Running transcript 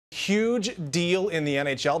huge deal in the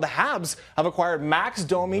NHL. The Habs have acquired Max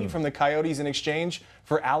Domi from the Coyotes in exchange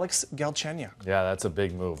for Alex Galchenyuk. Yeah, that's a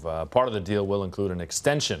big move. Part of the deal will include an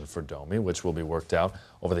extension for Domi, which will be worked out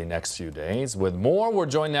over the next few days. With more, we're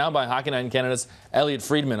joined now by Hockey Night in Canada's Elliotte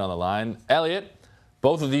Friedman on the line. Elliotte,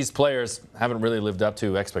 both of these players haven't really lived up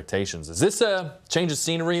to expectations. Is this a change of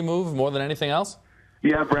scenery move more than anything else?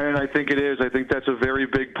 Yeah, Brandon, I think it is. I think that's a very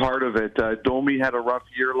big part of it. Domi had a rough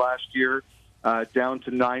year last year, down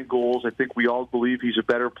to 9 goals. I think we all believe he's a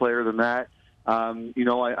better player than that.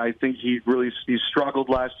 I think he struggled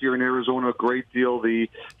last year in Arizona a great deal. The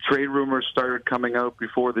trade rumors started coming out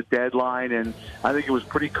before the deadline, and I think it was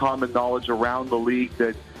pretty common knowledge around the league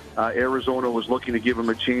that Arizona was looking to give him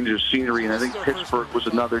a change of scenery, and I think Pittsburgh was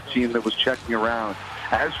another team that was checking around.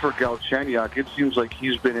 As for Galchenyuk, it seems like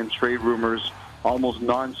he's been in trade rumors almost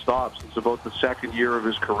nonstop since about the second year of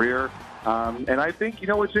his career. And I think,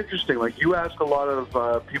 it's interesting. Like, you ask a lot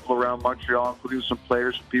of people around Montreal, including some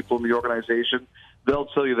players and people in the organization, they'll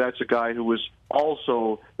tell you that's a guy who was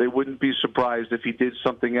also, they wouldn't be surprised if he did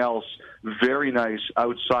something else very nice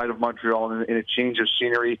outside of Montreal in a change of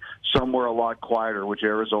scenery somewhere a lot quieter, which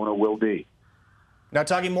Arizona will be. Now,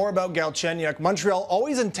 talking more about Galchenyuk, Montreal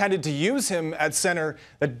always intended to use him at center.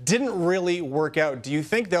 That didn't really work out. Do you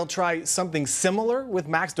think they'll try something similar with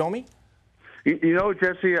Max Domi?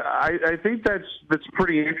 Jesse, I think that's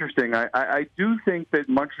pretty interesting. I do think that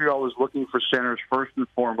Montreal is looking for centers first and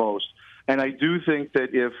foremost, and I do think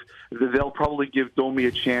that if they'll probably give Domi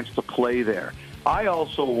a chance to play there. I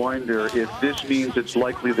also wonder if this means it's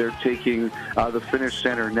likely they're taking the Finnish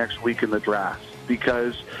center next week in the draft,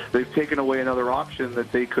 because they've taken away another option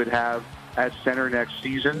that they could have at center next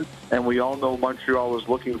season, and we all know Montreal is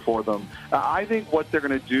looking for them. I think what they're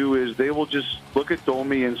going to do is they will just look at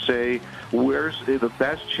Domi and say, where's the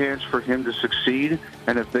best chance for him to succeed?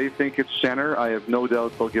 And if they think it's center, I have no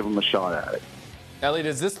doubt they'll give him a shot at it. Elliotte,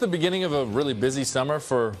 is this the beginning of a really busy summer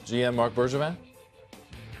for GM Marc Bergevin?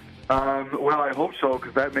 Well, I hope so,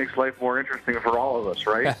 because that makes life more interesting for all of us,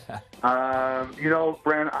 right?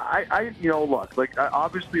 Brand, look,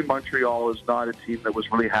 obviously Montreal is not a team that was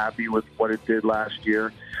really happy with what it did last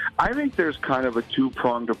year. I think there's kind of a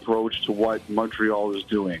two-pronged approach to what Montreal is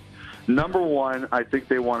doing. Number one, I think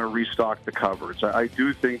they want to restock the cupboards. I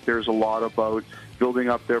do think there's a lot about building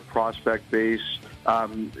up their prospect base,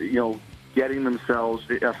 getting themselves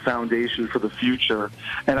a foundation for the future.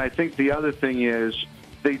 And I think the other thing is,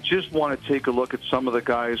 they just want to take a look at some of the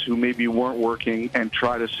guys who maybe weren't working and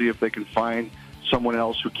try to see if they can find someone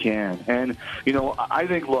else who can. And, I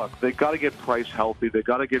think, look, they got to get Price healthy. They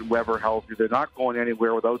got to get Weber healthy. They're not going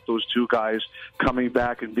anywhere without those two guys coming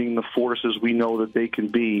back and being the forces we know that they can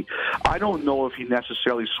be. I don't know if he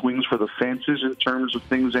necessarily swings for the fences in terms of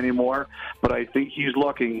things anymore, but I think he's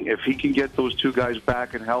looking, if he can get those two guys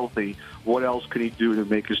back and healthy, what else can he do to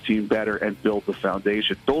make his team better and build the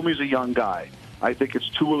foundation? Domi's a young guy. I think it's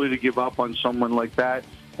too early to give up on someone like that,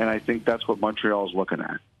 and I think that's what Montreal is looking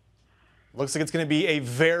at. Looks like it's going to be a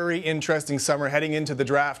very interesting summer heading into the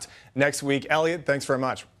draft next week. Elliotte, thanks very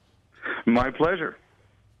much. My pleasure.